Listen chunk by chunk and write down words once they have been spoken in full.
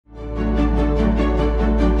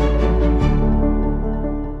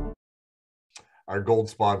our gold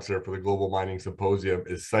sponsor for the Global Mining Symposium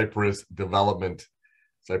is Cypress Development.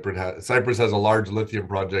 Cypress has a large lithium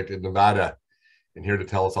project in Nevada, and here to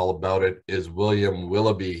tell us all about it is William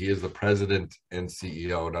Willoughby. He is the president and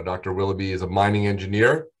CEO. Now, Dr. Willoughby is a mining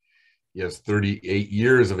engineer. He has 38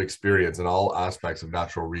 years of experience in all aspects of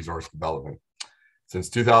natural resource development. Since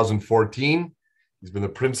 2014, he's been the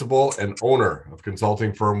principal and owner of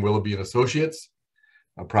consulting firm Willoughby & Associates.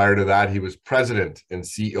 Prior to that, he was president and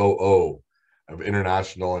COO of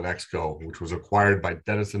International and Exco, which was acquired by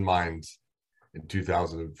Denison Mines in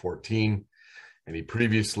 2014. And he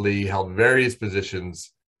previously held various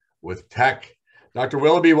positions with Teck. Dr.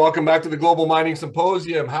 Willoughby, welcome back to the Global Mining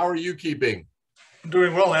Symposium. How are you keeping? I'm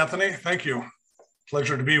doing well, Anthony. Thank you.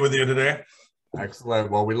 Pleasure to be with you today. Excellent.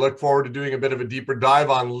 Well, we look forward to doing a bit of a deeper dive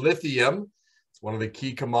on lithium. It's one of the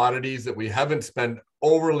key commodities that we haven't spent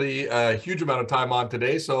overly a huge amount of time on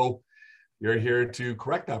today. So you're here to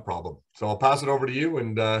correct that problem. So I'll pass it over to you,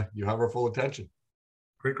 and you have our full attention.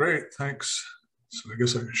 Great. Thanks. So I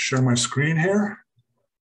guess I can share my screen here.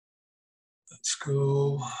 Let's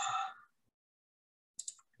go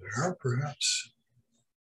there, perhaps.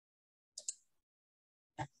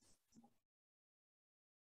 Are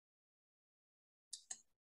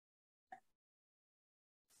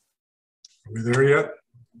we there yet?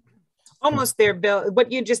 Almost there, Bill.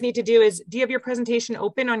 What you just need to do is, do you have your presentation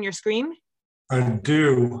open on your screen? I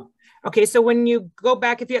do. Okay, so when you go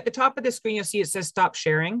back, if you're at the top of the screen, you'll see it says stop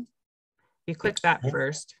sharing. You click that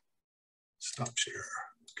first. Stop share.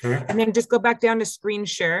 Okay. And then just go back down to screen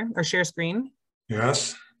share or share screen.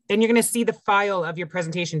 Yes. Then you're going to see the file of your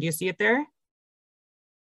presentation. Do you see it there?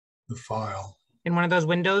 The file. In one of those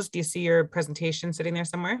windows, do you see your presentation sitting there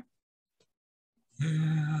somewhere?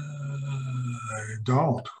 I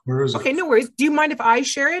don't. Where is it? Okay, no worries. Do you mind if I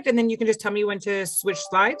share it and then you can just tell me when to switch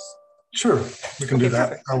slides? Sure, we can do that.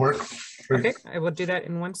 Perfect. That'll work. Great. Okay, I will do that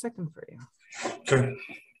in 1 second for you. Okay.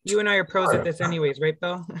 You and I are pros at this anyways, right,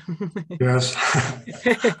 Bill? Yes.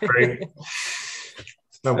 Great.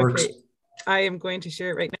 That works. Okay. I am going to share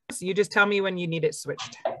it right now. So you just tell me when you need it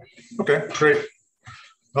switched. Okay, great.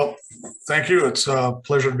 Well, thank you. It's a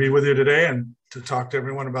pleasure to be with you today and to talk to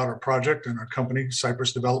everyone about our project and our company,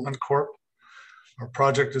 Cypress Development Corp. Our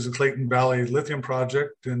project is a Clayton Valley lithium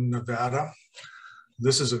project in Nevada.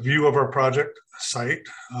 This is a view of our project site.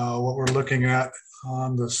 What we're looking at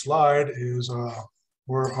on the slide is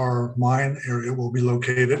where our mine area will be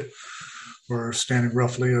located. We're standing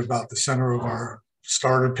roughly about the center of our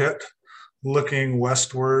starter pit, looking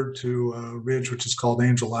westward to a ridge which is called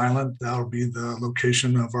Angel Island. That'll be the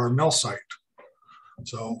location of our mill site.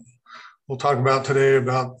 So we'll talk about today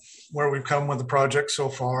about where we've come with the project so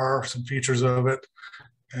far, some features of it,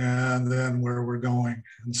 and then where we're going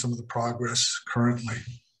and some of the progress currently.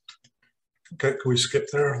 Okay, can we skip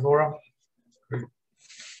there, Laura? Great.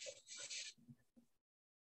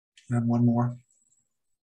 And one more.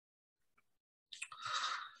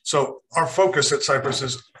 So our focus at Cypress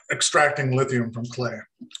is extracting lithium from clay.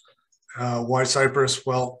 Why Cypress?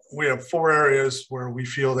 Well, we have 4 areas where we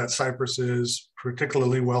feel that Cypress is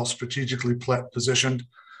particularly well strategically positioned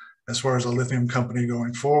as far as a lithium company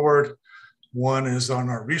going forward. One is on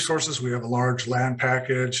our resources. We have a large land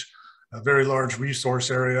package, a very large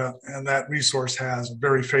resource area, and that resource has a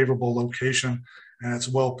very favorable location, and it's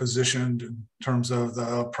well positioned in terms of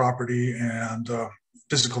the property and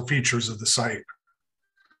physical features of the site.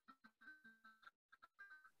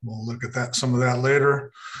 We'll look at that, some of that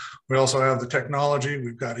later. We also have the technology.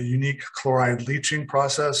 We've got a unique chloride leaching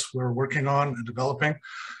process we're working on and developing,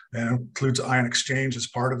 and includes ion exchange as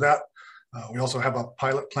part of that. We also have a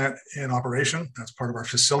pilot plant in operation. That's part of our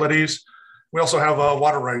facilities. We also have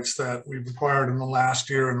water rights that we've acquired in the last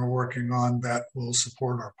year and are working on that will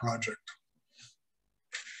support our project.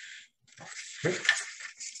 Okay.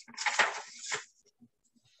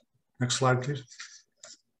 Next slide, please.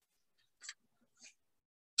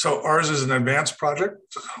 So ours is an advanced project.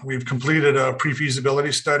 We've completed a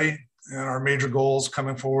pre-feasibility study, and our major goals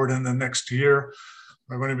coming forward in the next year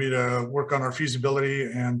are going to be to work on our feasibility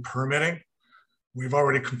and permitting. We've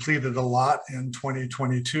already completed a lot in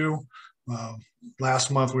 2022.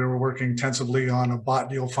 Last month, we were working intensively on a bought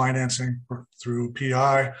deal financing through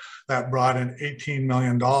PI that brought in $18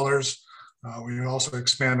 million. We also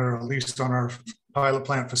expanded our lease on our pilot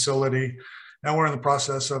plant facility, and we're in the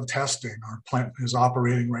process of testing. Our plant is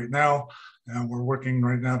operating right now, and we're working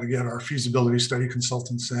right now to get our feasibility study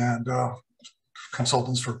consultants and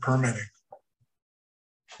consultants for permitting.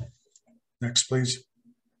 Next, please.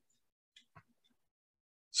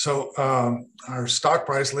 So our stock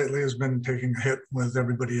price lately has been taking a hit with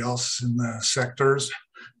everybody else in the sectors.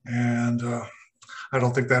 And I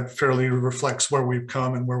don't think that fairly reflects where we've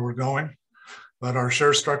come and where we're going. But our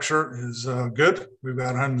share structure is good. We've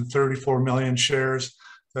got 134 million shares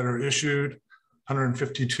that are issued,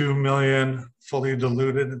 152 million fully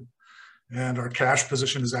diluted, and our cash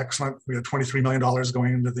position is excellent. We had $23 million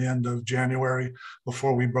going into the end of January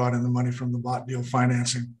before we brought in the money from the bought deal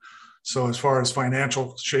financing. So as far as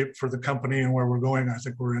financial shape for the company and where we're going, I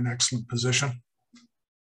think we're in excellent position.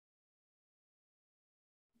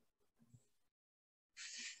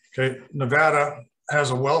 Okay, Nevada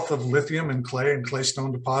has a wealth of lithium and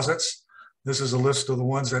claystone deposits. This is a list of the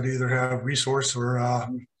ones that either have resource or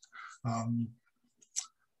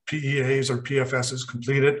PEAs or PFSs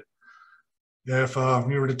completed. If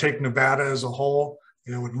we were to take Nevada as a whole,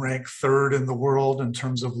 it would rank third in the world in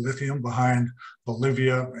terms of lithium, behind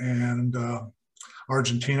Bolivia and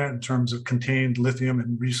Argentina in terms of contained lithium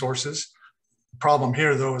and resources. The problem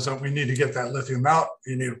here, though, is that we need to get that lithium out.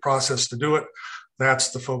 You need a process to do it.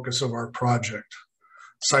 That's the focus of our project.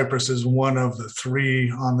 Cypress is one of the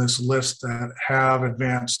 3 on this list that have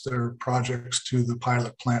advanced their projects to the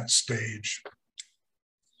pilot plant stage.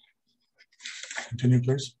 Continue,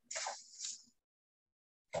 please.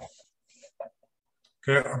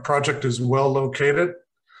 Okay, our project is well located,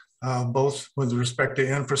 both with respect to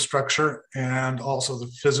infrastructure and also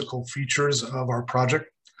the physical features of our project.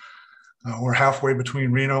 We're halfway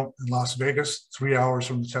between Reno and Las Vegas, 3 hours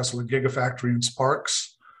from the Tesla Gigafactory in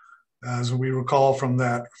Sparks. As we recall from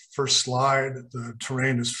that first slide, the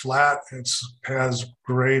terrain is flat. It has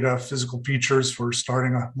great physical features for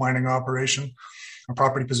starting a mining operation. Our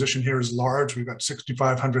property position here is large. We've got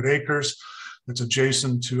 6,500 acres. It's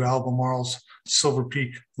adjacent to Albemarle's Silver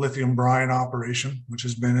Peak lithium brine operation, which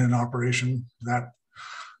has been in operation. That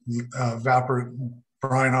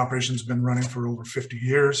brine operation has been running for over 50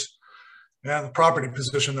 years. And the property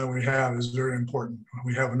position that we have is very important.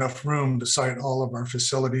 We have enough room to site all of our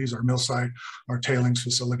facilities, our mill site, our tailings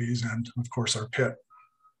facilities, and of course our pit.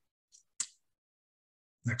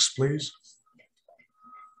 Next, please.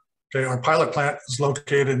 Okay, our pilot plant is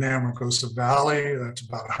located in Amargosa Valley. That's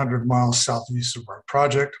about 100 miles southeast of our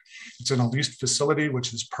project. It's in a leased facility,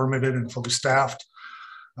 which is permitted and fully staffed.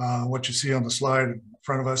 What you see on the slide in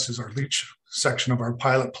front of us is our leach section of our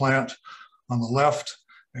pilot plant on the left.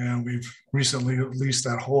 And we've recently leased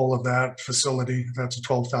that whole of that facility. That's a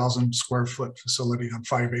 12,000 square foot facility on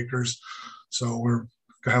 5 acres. So we're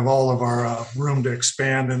gonna have all of our room to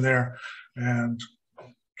expand in there and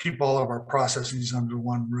keep all of our processes under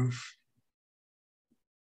one roof.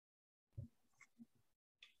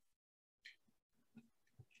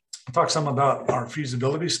 I'll talk some about our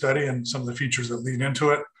feasibility study and some of the features that lead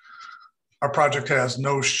into it. Our project has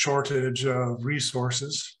no shortage of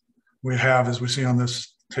resources. We have, as we see on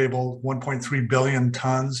this table, 1.3 billion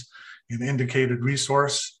tons in indicated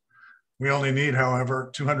resource. We only need, however,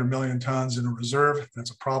 200 million tons in a reserve.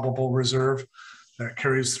 That's a probable reserve that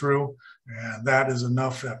carries through. And that is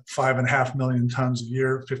enough at 5.5 million tons a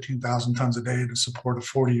year, 15,000 tons a day to support a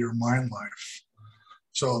 40-year mine life.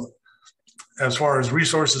 So as far as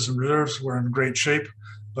resources and reserves, we're in great shape,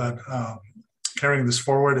 but carrying this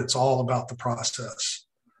forward, it's all about the process.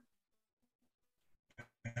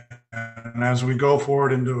 And as we go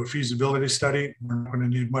forward into a feasibility study, we're not going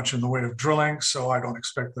to need much in the way of drilling, so I don't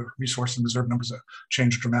expect the resource and reserve numbers to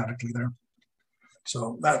change dramatically there.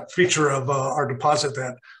 So that feature of our deposit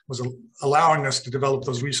that was allowing us to develop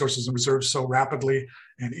those resources and reserves so rapidly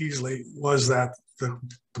and easily was that the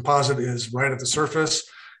deposit is right at the surface.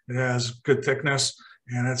 It has good thickness,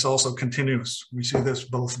 and it's also continuous. We see this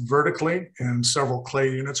both vertically in several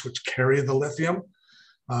clay units which carry the lithium.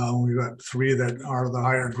 We've got 3 that are the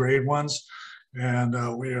higher grade ones,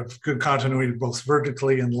 and we have good continuity both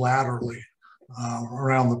vertically and laterally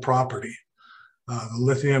around the property. The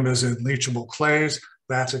lithium is in leachable clays.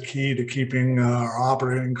 That's a key to keeping our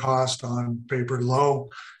operating cost on paper low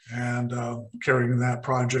and carrying that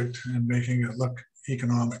project and making it look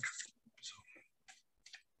economic. So,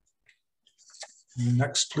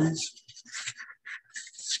 next, please.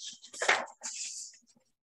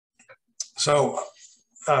 So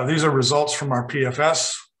these are results from our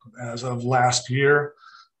PFS as of last year.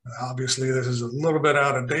 Obviously, this is a little bit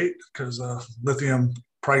out of date because lithium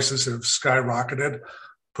prices have skyrocketed,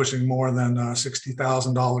 pushing more than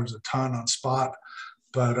 $60,000 a ton on spot.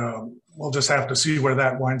 But we'll just have to see where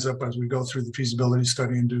that winds up as we go through the feasibility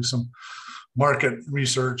study and do some market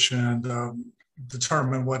research and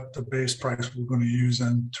determine what the base price we're going to use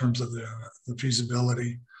in terms of the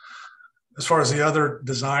feasibility. As far as the other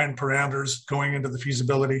design parameters going into the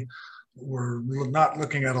feasibility, we're not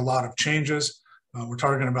looking at a lot of changes. We're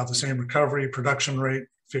targeting about the same recovery, production rate,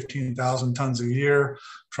 15,000 tons a year,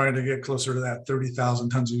 trying to get closer to that 30,000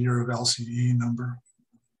 tons a year of LCE number.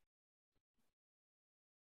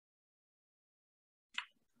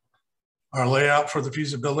 Our layout for the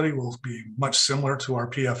feasibility will be much similar to our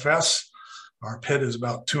PFS. Our pit is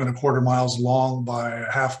about 2¼ miles long by a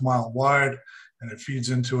 ½ mile wide, and it feeds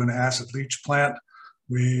into an acid leach plant.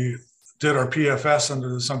 We did our PFS under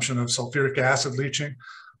the assumption of sulfuric acid leaching.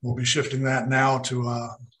 We'll be shifting that now to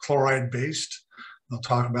chloride-based. I'll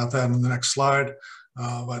talk about that in the next slide.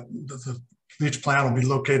 But the leach plant will be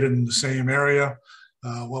located in the same area.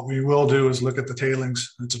 What we will do is look at the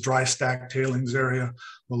tailings. It's a dry stack tailings area.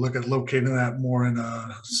 We'll look at locating that more in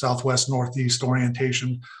a southwest-northeast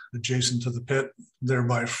orientation adjacent to the pit,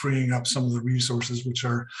 thereby freeing up some of the resources which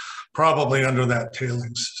are probably under that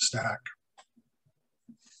tailings stack.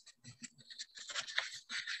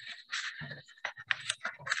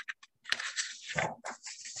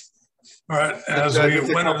 All right, as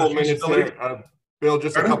we went over the feasibility. Bill,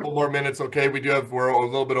 just a couple more minutes, okay? We're a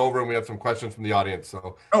little bit over and we have some questions from the audience,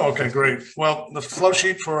 so. Oh, okay, great. Well, the flow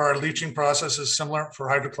sheet for our leaching process is similar for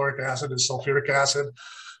hydrochloric acid as sulfuric acid.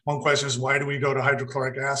 One question is, why do we go to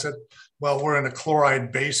hydrochloric acid? Well, we're in a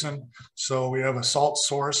chloride basin, so we have a salt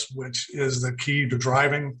source, which is the key to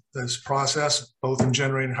driving this process, both in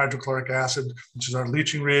generating hydrochloric acid, which is our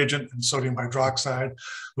leaching reagent, and sodium hydroxide,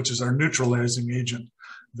 which is our neutralizing agent.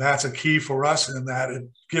 That's a key for us in that it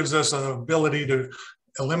gives us an ability to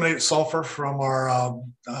eliminate sulfur from our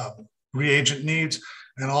reagent needs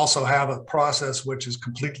and also have a process which is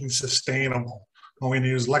completely sustainable when we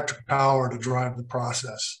use electric power to drive the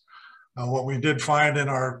process. What we did find in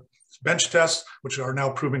our bench tests, which are now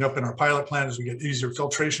proving up in our pilot plant, is we get easier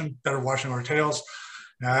filtration, better washing our tails.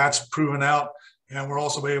 Now that's proven out. And we're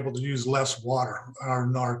also able to use less water.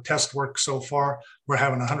 Our test work so far, we're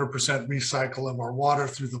having 100% recycle of our water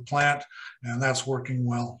through the plant, and that's working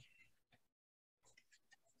well.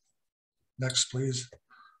 Next, please.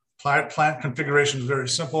 Plant configuration is very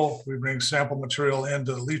simple. We bring sample material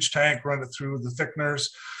into the leach tank, run it through the thickeners,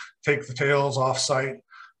 take the tails off site.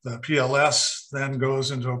 The PLS then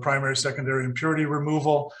goes into a primary secondary impurity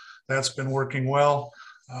removal. That's been working well.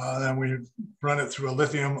 Then we run it through a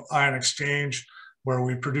lithium ion exchange, where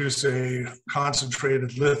we produce a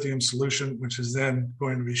concentrated lithium solution, which is then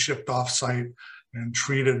going to be shipped off-site and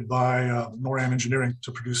treated by NORAM Engineering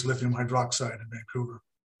to produce lithium hydroxide in Vancouver.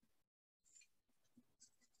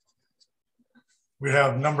 We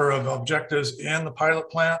have a number of objectives in the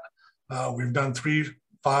pilot plant. We've done 3,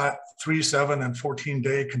 5, 3, 7, and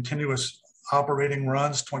 14-day continuous operating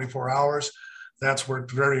runs, 24 hours. That's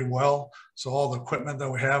worked very well. So all the equipment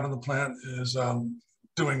that we have in the plant is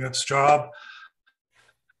doing its job.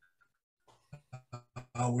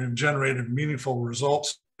 We've generated meaningful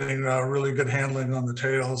results, getting really good handling on the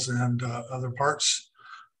tails and other parts.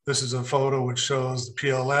 This is a photo which shows the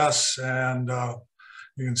PLS, and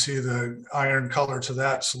you can see the iron color to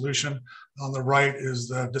that solution. On the right is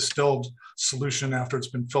the distilled solution after it's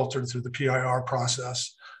been filtered through the PIR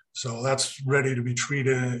process. So that's ready to be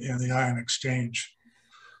treated in the ion exchange.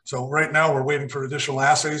 So right now we're waiting for additional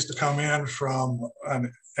assays to come in from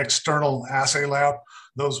an external assay lab.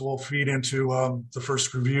 Those will feed into the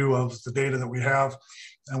first review of the data that we have,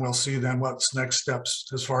 and we'll see then what's next steps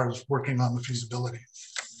as far as working on the feasibility.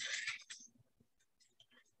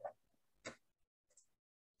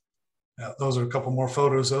 Those are a couple more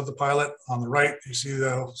photos of the pilot. On the right, you see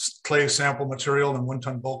the clay sample material in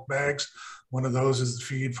 1-ton bulk bags. One of those is the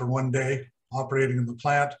feed for 1 day operating in the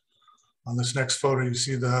plant. On this next photo, you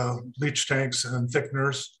see the leach tanks and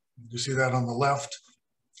thickeners. You see that on the left.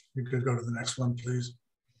 You could go to the next one, please.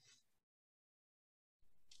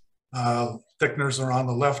 Thickeners are on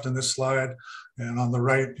the left in this slide, and on the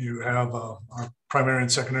right you have our primary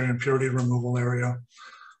and secondary impurity removal area.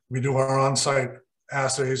 We do our on-site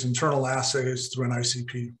assays, internal assays through an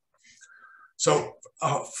ICP. So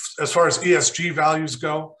as far as ESG values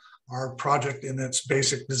go, our project in its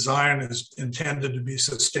basic design is intended to be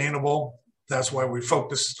sustainable. That's why we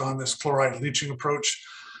focused on this chloride leaching approach.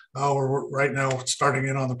 We're right now starting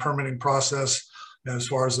in on the permitting process as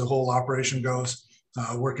far as the whole operation goes.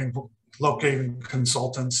 Working, locating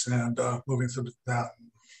consultants, and moving through that.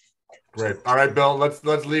 Great. All right, Bill,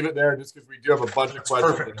 let's leave it there just because we do have a bunch of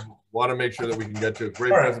questions. Perfect. And want to make sure that we can get to a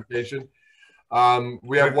great presentation.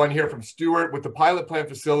 We have one here from Stuart. With the pilot plant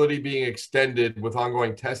facility being extended with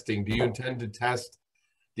ongoing testing, do you intend to test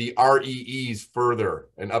the REEs further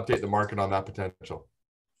and update the market on that potential?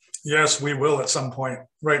 Yes, we will at some point.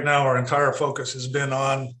 Right now, our entire focus has been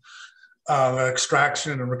on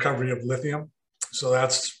extraction and recovery of lithium. So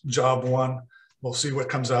that's job one. We'll see what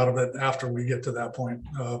comes out of it after we get to that point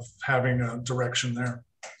of having a direction there.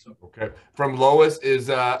 So, Okay. From Lois, is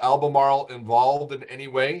Albemarle involved in any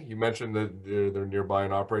way? You mentioned that they're nearby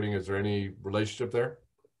and operating. Is there any relationship there?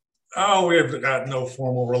 oh, we have got no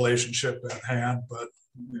formal relationship at hand, but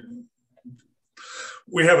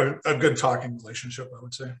we have a good talking relationship, I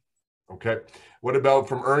would say. Okay. What about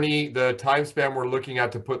from Ernie, the time span we're looking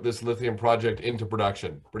at to put this lithium project into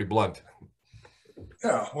production? Pretty blunt.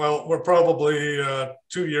 Yeah, well, we're probably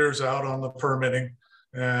 2 years out on the permitting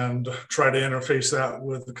and try to interface that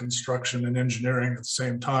with the construction and engineering at the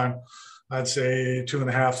same time. I'd say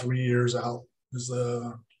 2.5, 3 years out is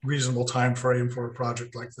the reasonable time frame for a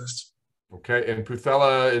project like this. Okay. And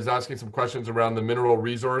Puthela is asking some questions around the mineral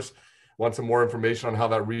resource. Want some more information on how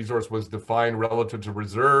that resource was defined relative to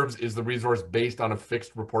reserves? Is the resource based on a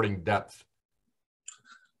fixed reporting depth?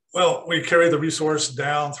 Well, we carry the resource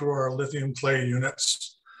down through our lithium clay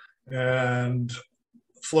units and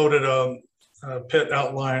floated a pit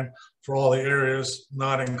outline for all the areas,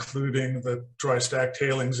 not including the dry stack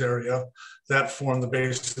tailings area. That formed the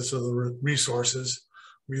basis of the resources.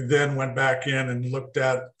 We then went back in and looked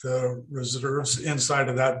at the reserves inside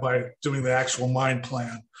of that by doing the actual mine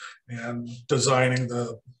plan and designing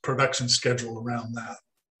the production schedule around that.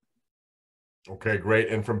 Okay, great.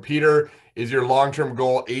 And from Peter, is your long-term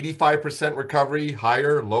goal 85% recovery,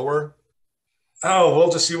 higher, lower? Oh,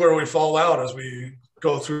 we'll just see where we fall out as we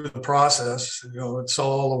go through the process. You know, it's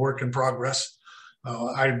all a work in progress.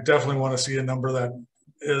 I definitely want to see a number that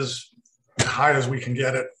is high as we can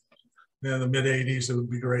get it. In the mid 80s, it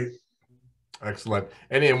would be great. Excellent.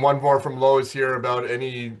 And one more from Lois here about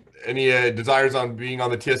any desires on being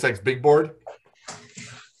on the TSX big board?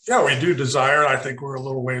 Yeah, we do desire. I think we're a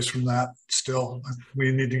little ways from that still.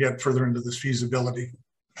 We need to get further into this feasibility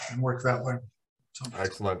and work that way. So.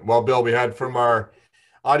 Excellent. Well, Bill, we had from our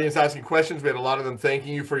audience asking questions. We had a lot of them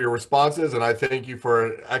thanking you for your responses, and I thank you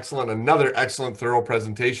for another excellent, thorough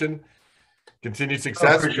presentation. Continued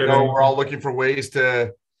success. We're all looking for ways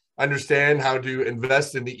to understand how to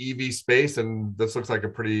invest in the EV space, and this looks like a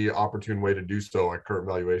pretty opportune way to do so at current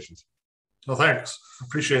valuations. Well, thanks.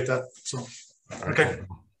 Appreciate that. So, okay.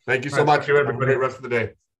 Thank you so much. Thank you, everybody. Have a great rest of the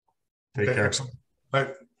day. Take care. Excellent.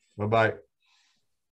 Bye. Bye-bye.